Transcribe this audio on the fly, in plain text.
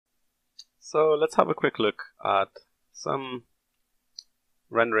So let's have a quick look at some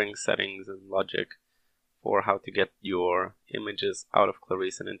rendering settings and logic for how to get your images out of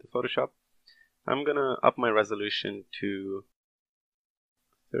Clarice and into Photoshop. I'm gonna up my resolution to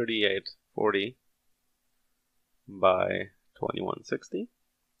 3840 by 2160.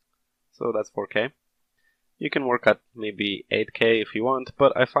 So that's 4K. You can work at maybe 8K if you want,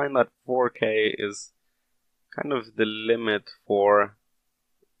 but I find that 4K is kind of the limit for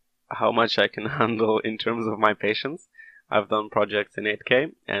how much I can handle in terms of my patience. I've done projects in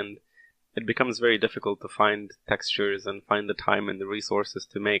 8K and it becomes very difficult to find textures and find the time and the resources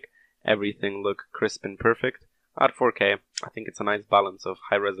to make everything look crisp and perfect. At 4K, I think it's a nice balance of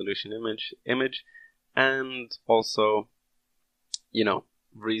high resolution image and also,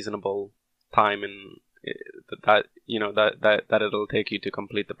 reasonable time and that it'll take you to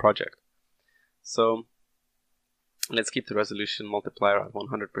complete the project. So let's keep the resolution multiplier at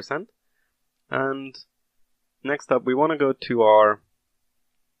 100%. And next up, we want to go to our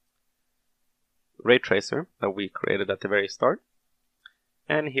ray tracer that we created at the very start.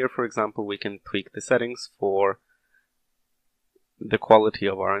 And here, for example, we can tweak the settings for the quality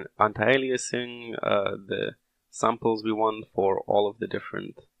of our anti-aliasing, the samples we want for all of the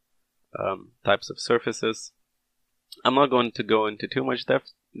different types of surfaces. I'm not going to go into too much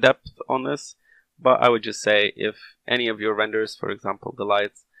depth on this, but I would just say if any of your renders, for example, the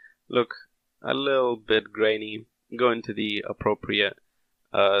lights, look a little bit grainy, go into the appropriate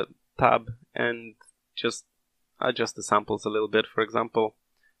tab and just adjust the samples a little bit. For example,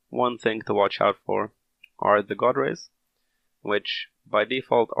 one thing to watch out for are the God rays, which by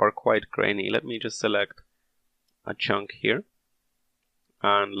default are quite grainy. Let me just select a chunk here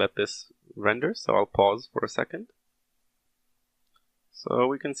and let this render. So I'll pause for a second. So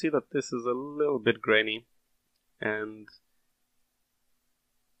we can see that this is a little bit grainy, and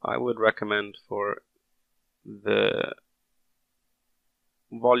I would recommend for the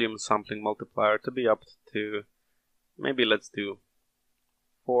volume sampling multiplier to be up to, maybe let's do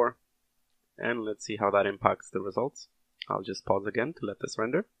 4, and let's see how that impacts the results. I'll just pause again to let this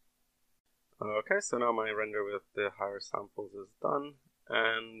render. Okay, so now my render with the higher samples is done,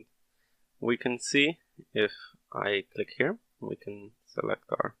 and we can see if I click here, we can select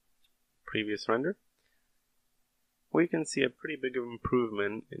our previous render. We can see a pretty big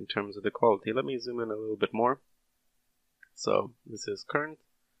improvement in terms of the quality. Let me zoom in a little bit more. So this is current,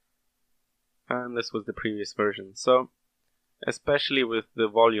 and this was the previous version. So especially with the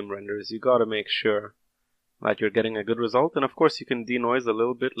volume renders, you gotta make sure that you're getting a good result. And of course you can denoise a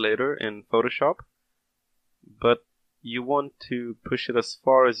little bit later in Photoshop, but you want to push it as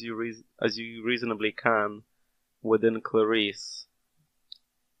far as you reasonably can within Clarice.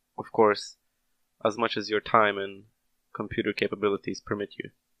 Of course, as much as your time and computer capabilities permit you.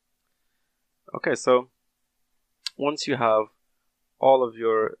 Okay, so once you have all of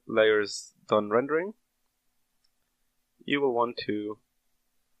your layers done rendering, you will want to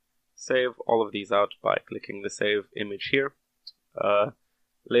save all of these out by clicking the save image here.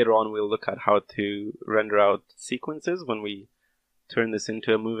 Later on we'll look at how to render out sequences when we turn this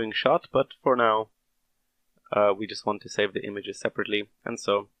into a moving shot, but for now we just want to save the images separately. And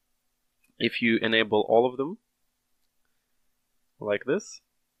so if you enable all of them like this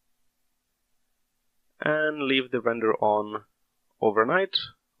and leave the render on overnight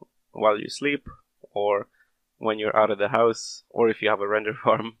while you sleep, or when you're out of the house, or if you have a render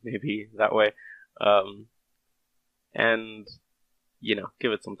farm, maybe that way, and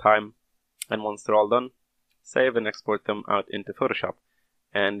give it some time, and once they're all done, save and export them out into Photoshop.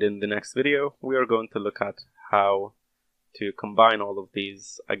 And in the next video we are going to look at how to combine all of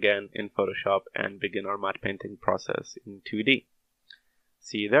these again in Photoshop and begin our matte painting process in 2D.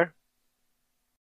 See you there.